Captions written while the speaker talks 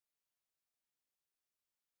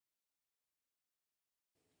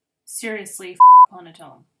Seriously,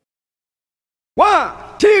 Panettone. 1,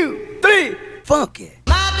 2, 3, funk it.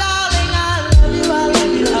 My darling, I love you, I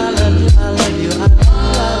love you, I love you, I love you, I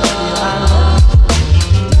love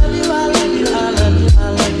you, I love you, I love you,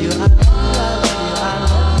 I love you, I love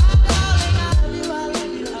you, I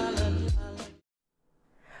love you, I love you.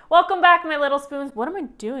 Welcome back, my little spoons. What am I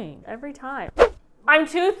doing every time? I'm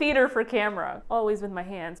too theater for camera, always with my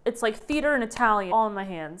hands. It's like theater in Italian, all in my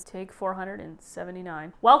hands. Take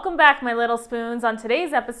 479. Welcome back, my little spoons. On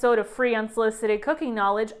today's episode of Free Unsolicited Cooking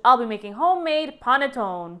Knowledge, I'll be making homemade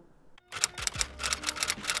panettone.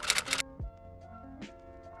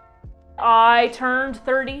 I turned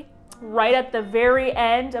 30 right at the very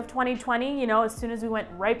end of 2020, you know, as soon as we went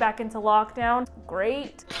right back into lockdown.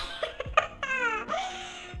 Great.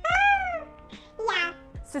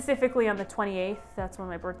 Specifically on the 28th, that's when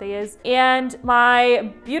my birthday is. And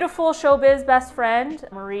my beautiful showbiz best friend,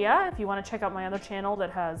 Maria, if you want to check out my other channel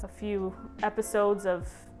that has a few episodes of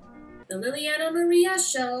The Liliana Maria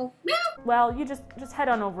Show. Meow. Well, you just head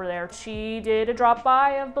on over there. She did a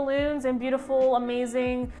drop-by of balloons and beautiful,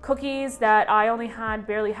 amazing cookies that I only had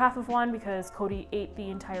barely half of one because Cody ate the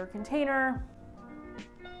entire container.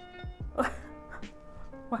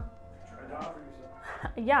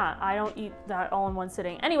 Yeah, I don't eat that all in one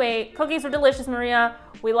sitting. Anyway, cookies are delicious, Maria.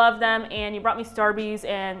 We love them, and you brought me Starbies,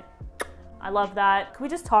 and I love that. Can we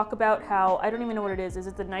just talk about how, I don't even know what it is. Is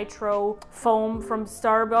it the nitro foam from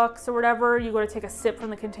Starbucks or whatever? You go to take a sip from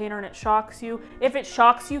the container and it shocks you. If it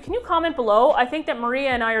shocks you, can you comment below? I think that Maria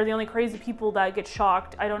and I are the only crazy people that get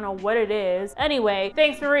shocked. I don't know what it is. Anyway,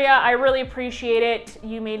 thanks, Maria. I really appreciate it.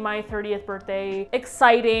 You made my 30th birthday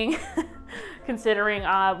exciting. Considering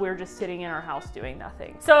we're just sitting in our house doing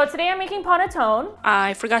nothing. So today I'm making panettone.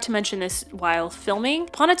 I forgot to mention this while filming.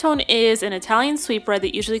 Panettone is an Italian sweetbread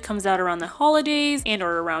that usually comes out around the holidays and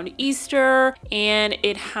or around Easter, and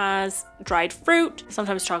it has dried fruit,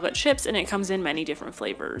 sometimes chocolate chips, and it comes in many different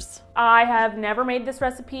flavors. I have never made this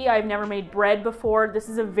recipe. I've never made bread before. This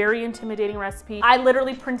is a very intimidating recipe. I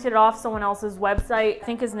literally printed it off someone else's website. I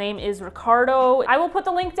think his name is Ricardo. I will put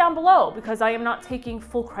the link down below because I am not taking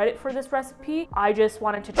full credit for this recipe. I just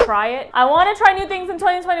wanted to try it. I want to try new things in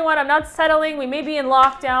 2021. I'm not settling. We may be in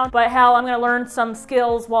lockdown, but hell, I'm gonna learn some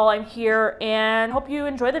skills while I'm here and hope you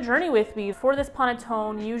enjoy the journey with me. For this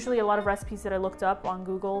panettone, usually a lot of recipes that I looked up on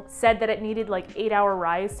Google said that it needed like 8-hour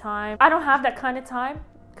rise time. I don't have that kind of time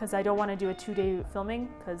because I don't want to do a 2-day filming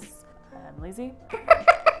because I'm lazy.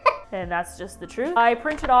 And that's just the truth. I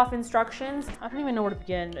printed off instructions. I don't even know where to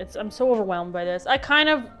begin. I'm so overwhelmed by this. I kind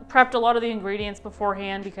of prepped a lot of the ingredients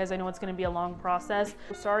beforehand because I know it's gonna be a long process.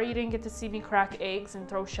 Sorry you didn't get to see me crack eggs and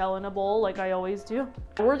throw shell in a bowl like I always do.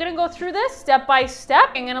 We're gonna go through this step by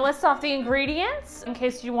step. I'm gonna list off the ingredients in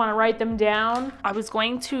case you wanna write them down. I was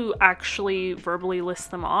going to actually verbally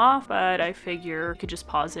list them off, but I figure you could just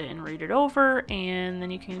pause it and read it over and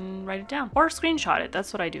then you can write it down or screenshot it.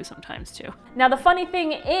 That's what I do sometimes too. Now the funny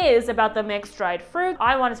thing is about the mixed dried fruit.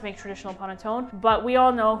 I wanted to make traditional panettone, but we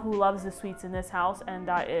all know who loves the sweets in this house, and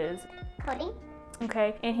that is Cody.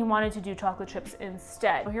 Okay, and he wanted to do chocolate chips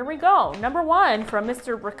instead. So here we go. Number 1 from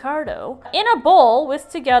Mr. Ricardo. In a bowl, whisk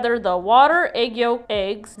together the water, egg yolk,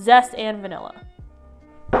 eggs, zest, and vanilla.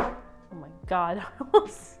 Oh my God, I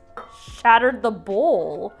almost shattered the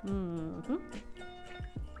bowl.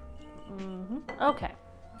 Okay.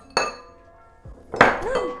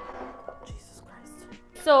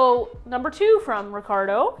 So, number 2 from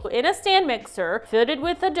Ricardo. In a stand mixer, fitted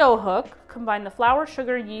with a dough hook, combine the flour,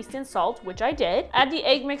 sugar, yeast, and salt, which I did. Add the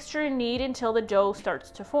egg mixture and knead until the dough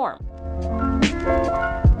starts to form.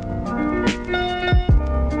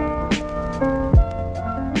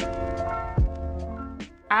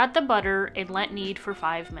 Add the butter and let knead for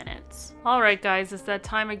 5 minutes. All right, guys, it's that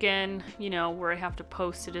time again, you know, where I have to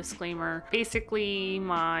post a disclaimer. Basically,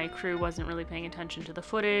 my crew wasn't really paying attention to the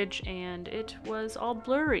footage and it was all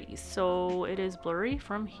blurry. So it is blurry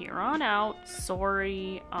from here on out.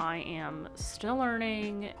 Sorry, I am still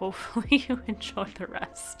learning. Hopefully you enjoy the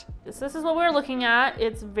rest. So this is what we're looking at.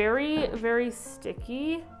 It's very, very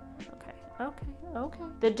sticky. Okay.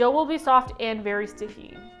 The dough will be soft and very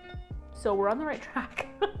sticky. So we're on the right track.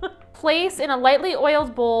 Place in a lightly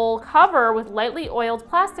oiled bowl, cover with lightly oiled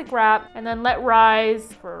plastic wrap, and then let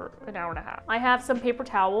rise for an hour and a half. I have some paper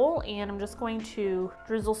towel and I'm just going to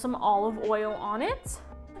drizzle some olive oil on it.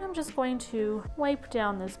 And I'm just going to wipe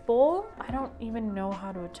down this bowl. I don't even know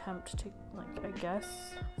how to attempt to, like, I guess,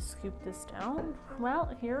 scoop this down.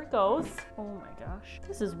 Well, here it goes. Oh my gosh.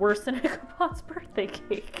 This is worse than Ichabod's birthday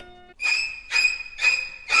cake.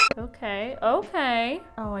 Okay. Oh,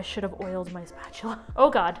 I should have oiled my spatula. Oh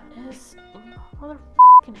God. It's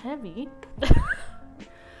motherfucking heavy.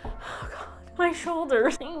 My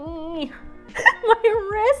shoulders. My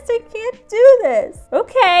wrist, I can't do this.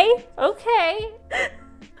 Okay, okay.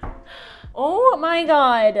 Oh my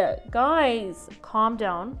God. Guys, calm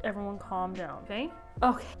down. Everyone calm down, okay?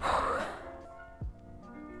 Okay.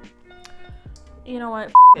 You know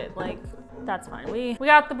what? It. Like, that's fine. We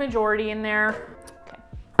got the majority in there. Okay.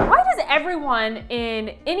 Why does everyone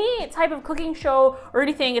in any type of cooking show or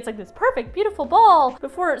anything, it's like this perfect, beautiful ball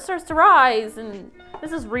before it starts to rise? And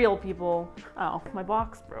this is real, people. Oh, my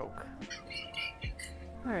box broke.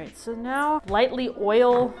 All right, so now lightly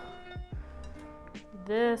oil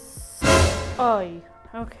this. Oh,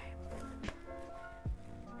 okay.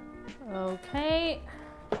 Okay.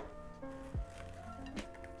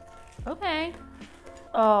 Okay.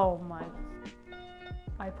 Oh my.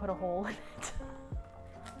 I put a hole in it.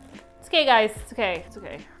 It's okay, guys. It's okay. It's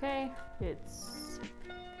okay. Okay. It's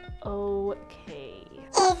okay.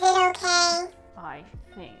 Is it okay? I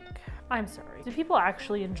think. I'm sorry. Do people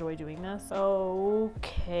actually enjoy doing this?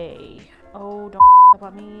 Okay. Oh, don't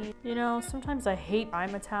about me. You know, sometimes I hate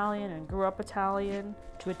I'm Italian and grew up Italian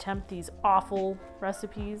to attempt these awful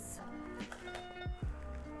recipes.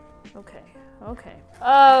 Okay. Okay.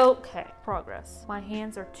 Okay. Progress. My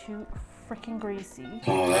hands are too freaking greasy.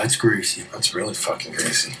 Oh, that's greasy. That's really fucking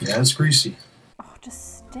greasy. Yeah, it's greasy. Oh,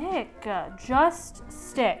 just stick. Just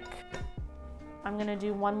stick. I'm gonna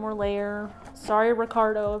do one more layer. Sorry,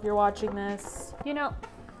 Ricardo, if you're watching this. You know,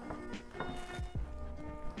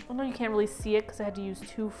 I know you can't really see it because I had to use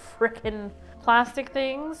two frickin' plastic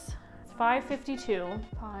things. It's 5:52.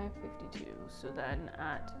 5:52. So then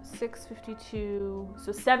at 6:52,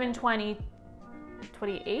 so 7:20.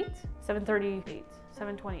 28, 7:38,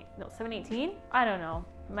 7:20, no, 7:18? I don't know,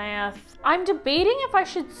 math. I'm debating if I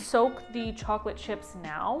should soak the chocolate chips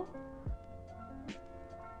now.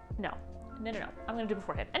 No, I'm gonna do it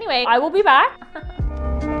beforehand. Anyway, I will be back.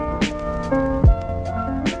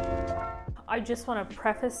 I just wanna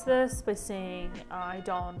preface this by saying I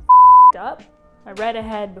don't up. I read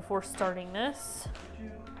ahead before starting this.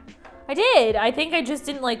 I did, I think I just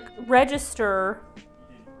didn't like register.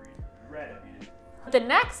 The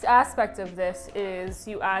next aspect of this is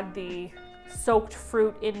you add the soaked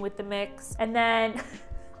fruit in with the mix, and then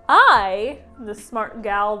I, the smart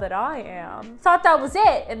gal that I am, thought that was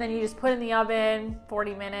it, and then you just put it in the oven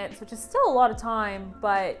 40 minutes, which is still a lot of time,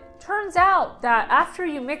 but turns out that after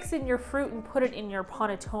you mix in your fruit and put it in your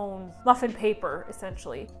panettone muffin paper,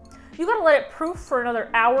 essentially, you gotta let it proof for another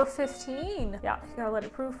hour 15. Yeah, you gotta let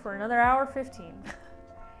it proof for another hour 15.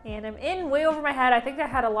 And I'm in way over my head. I think I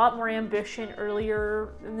had a lot more ambition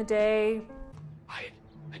earlier in the day. I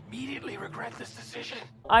immediately regret this decision.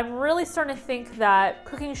 I'm really starting to think that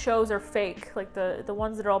cooking shows are fake. Like the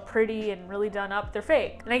ones that are all pretty and really done up, they're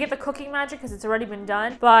fake. And I get the cooking magic because it's already been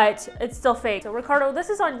done, but it's still fake. So Ricardo, this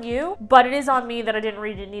is on you, but it is on me that I didn't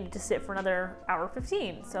read it needed to sit for another hour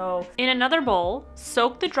 15. So in another bowl,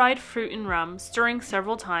 soak the dried fruit in rum, stirring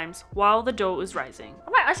several times while the dough is rising.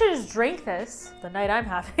 I should just drink this the night I'm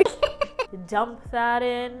having. Dump that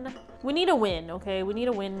in. We need a win, okay? We need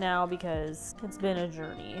a win now because it's been a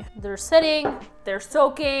journey. They're sitting, they're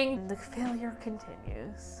soaking, and the failure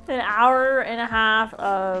continues. An hour and a half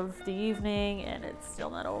of the evening and it's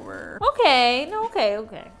still not over. Okay, no, okay.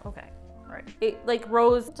 All right, it like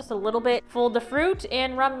rose just a little bit. Fold the fruit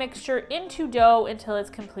and rum mixture into dough until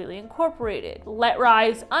it's completely incorporated. Let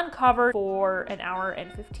rise uncovered for an hour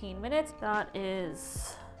and 15 minutes. That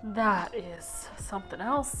is something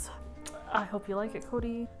else. I hope you like it,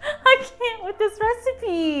 Cody. I can't with this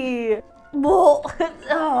recipe.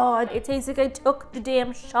 Oh, it tastes like I took the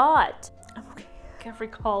damn shot. I'm okay. Every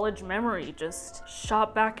college memory just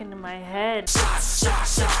shot back into my head.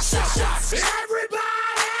 Everybody!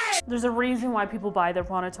 There's a reason why people buy their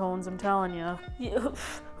panettones, I'm telling you.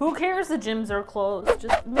 Who cares the gyms are closed?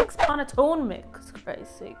 Just mix panettone mix, for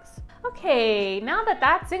Christ's sakes. Okay, now that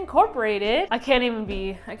that's incorporated, I can't even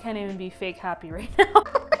be fake happy right now.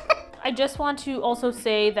 I just want to also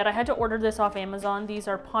say that I had to order this off Amazon. These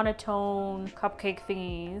are panettone cupcake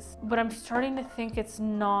thingies, but I'm starting to think it's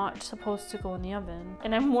not supposed to go in the oven.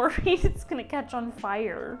 And I'm worried it's gonna catch on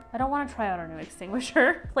fire. I don't wanna try out our new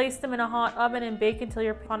extinguisher. Place them in a hot oven and bake until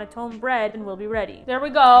your panettone bread and will be ready. There we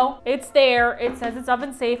go. It's there. It says it's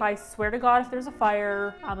oven safe. I swear to God, if there's a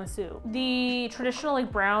fire, I'ma sue. The traditional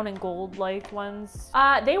like brown and gold like ones,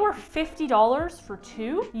 they were $50 for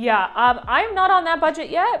two. Yeah, I'm not on that budget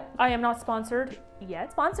yet. I am not sponsored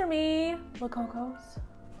yet. Sponsor me, Lococos.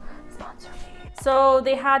 Sponsor me. So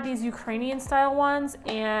they had these Ukrainian style ones,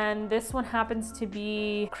 and this one happens to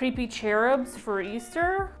be creepy cherubs for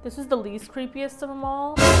Easter. This is the least creepiest of them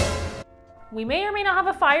all. We may or may not have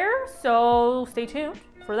a fire, so stay tuned.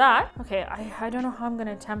 for that. Okay, I don't know how I'm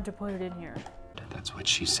gonna attempt to put it in here. That's what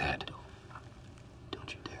she said.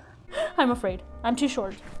 Don't you dare. I'm afraid. I'm too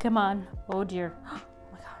short. Come on. Oh dear. Oh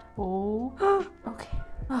my god. Oh. Okay.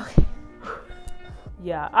 Okay.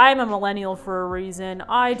 Yeah, I'm a millennial for a reason.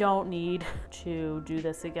 I don't need to do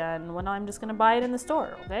this again when I'm just gonna buy it in the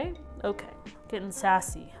store, okay? Okay. Getting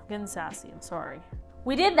sassy. Getting sassy. I'm sorry.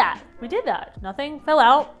 We did that. We did that. Nothing fell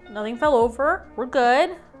out. Nothing fell over. We're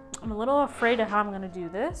good. I'm a little afraid of how I'm gonna do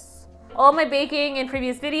this. All my baking in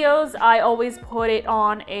previous videos, I always put it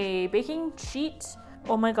on a baking sheet.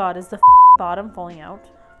 Oh my god, is the bottom falling out?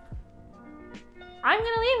 I'm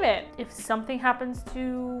gonna leave it. If something happens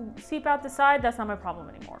to seep out the side, that's not my problem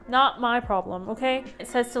anymore. Not my problem, okay? It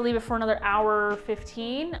says to leave it for another hour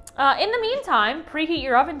 15. In the meantime, preheat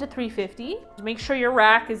your oven to 350. Make sure your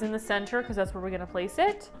rack is in the center because that's where we're gonna place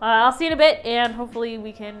it. I'll see you in a bit and hopefully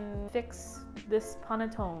we can fix this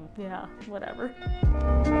panettone. Yeah, whatever.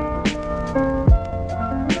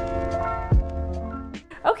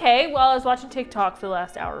 Okay, well, I was watching TikTok for the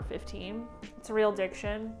last hour 15. It's a real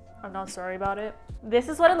addiction. I'm not sorry about it. This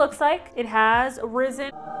is what it looks like. It has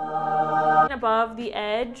risen above the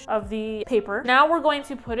edge of the paper. Now we're going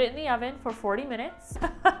to put it in the oven for 40 minutes.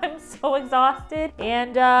 I'm so exhausted.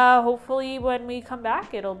 And hopefully when we come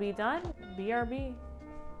back, it'll be done. BRB.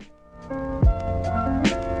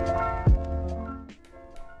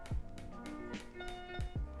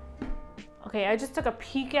 Okay, I just took a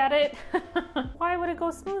peek at it. Why would it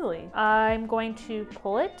go smoothly? I'm going to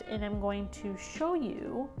pull it and I'm going to show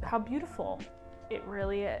you how beautiful it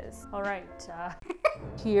really is. All right,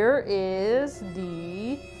 here is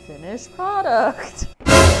the finished product.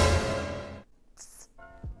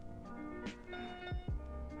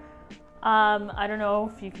 I don't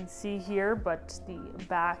know if you can see here, but the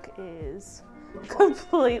back is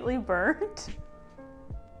completely burnt.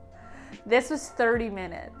 This was 30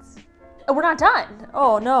 minutes. We're not done.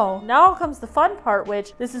 Oh no. Now comes the fun part,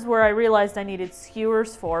 which this is where I realized I needed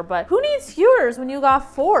skewers for, but who needs skewers when you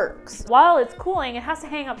got forks? While it's cooling, it has to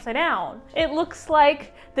hang upside down. It looks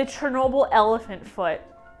like the Chernobyl elephant foot.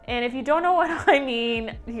 And if you don't know what I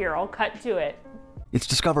mean, here, I'll cut to it. Its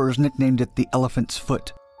discoverers nicknamed it the elephant's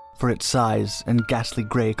foot for its size and ghastly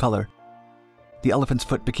gray color. The elephant's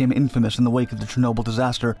foot became infamous in the wake of the Chernobyl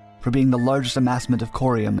disaster for being the largest amassment of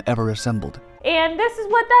corium ever assembled. And this is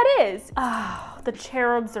what that is. Ah, the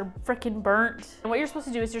cherubs are freaking burnt. And what you're supposed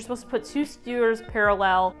to do is you're supposed to put 2 skewers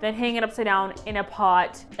parallel, then hang it upside down in a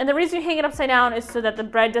pot. And the reason you hang it upside down is so that the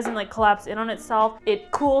bread doesn't like collapse in on itself.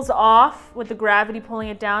 It cools off with the gravity pulling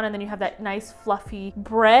it down, and then you have that nice fluffy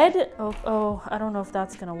bread. Oh, I don't know if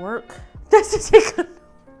that's gonna work. This is gonna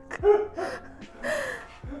work.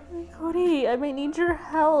 Cody, I might need your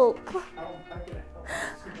help.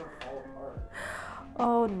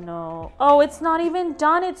 Oh no. Oh, it's not even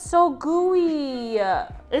done. It's so gooey.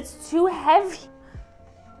 It's too heavy.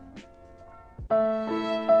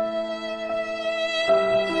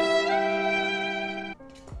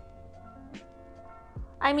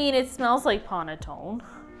 I mean, it smells like panettone.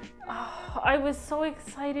 Oh, I was so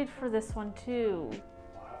excited for this one too.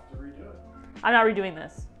 I'll have to redo it. I'm not redoing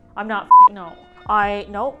this. I'm not, no.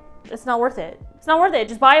 Nope, it's not worth it. It's not worth it.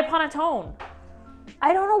 Just buy a panettone.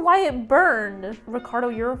 I don't know why it burned. Ricardo,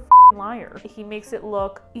 you're a liar. He makes it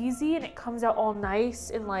look easy and it comes out all nice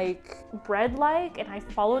and like bread-like, and I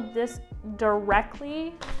followed this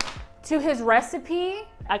directly to his recipe.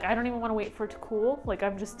 Like, I don't even want to wait for it to cool. Like,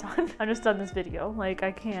 I'm just done. I'm just done this video. Like,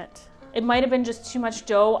 I can't. It might have been just too much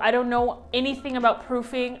dough. I don't know anything about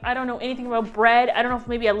proofing. I don't know anything about bread. I don't know if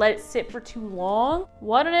maybe I let it sit for too long.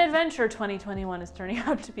 What an adventure 2021 is turning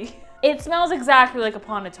out to be. It smells exactly like a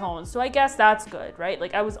panettone, so I guess that's good, right?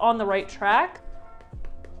 Like, I was on the right track.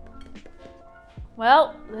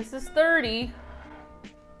 Well, this is 30.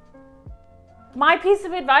 My piece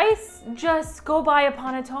of advice, just go buy a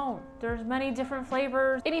panettone. There's many different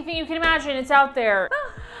flavors. Anything you can imagine, it's out there.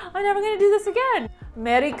 I'm never gonna do this again.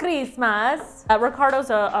 Merry Christmas. Ricardo's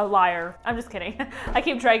a liar. I'm just kidding. I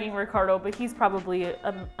keep dragging Ricardo, but he's probably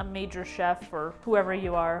a major chef or whoever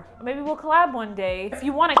you are. Maybe we'll collab one day. If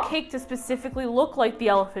you want a cake to specifically look like the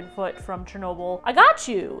elephant foot from Chernobyl, I got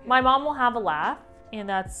you. My mom will have a laugh. And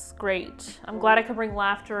that's great. I'm glad I could bring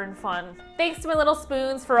laughter and fun. Thanks to my little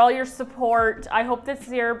spoons for all your support. I hope this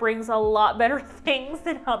year brings a lot better things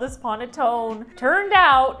than how this panettone turned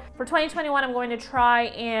out. For 2021, I'm going to try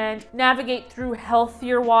and navigate through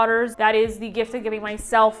healthier waters. That is the gift I'm giving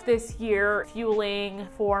myself this year, fueling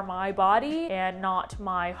for my body and not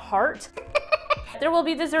my heart. There will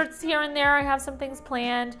be desserts here and there. I have some things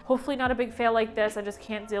planned. Hopefully not a big fail like this. I just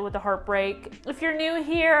can't deal with the heartbreak. If you're new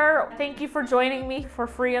here, thank you for joining me for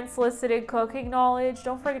free unsolicited cooking knowledge.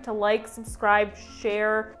 Don't forget to like, subscribe,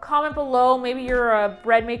 share, comment below. Maybe you're a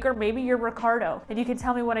bread maker, maybe you're Ricardo, and you can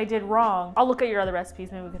tell me what I did wrong. I'll look at your other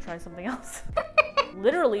recipes. Maybe we can try something else.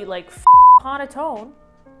 Literally like panettone.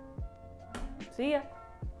 See ya.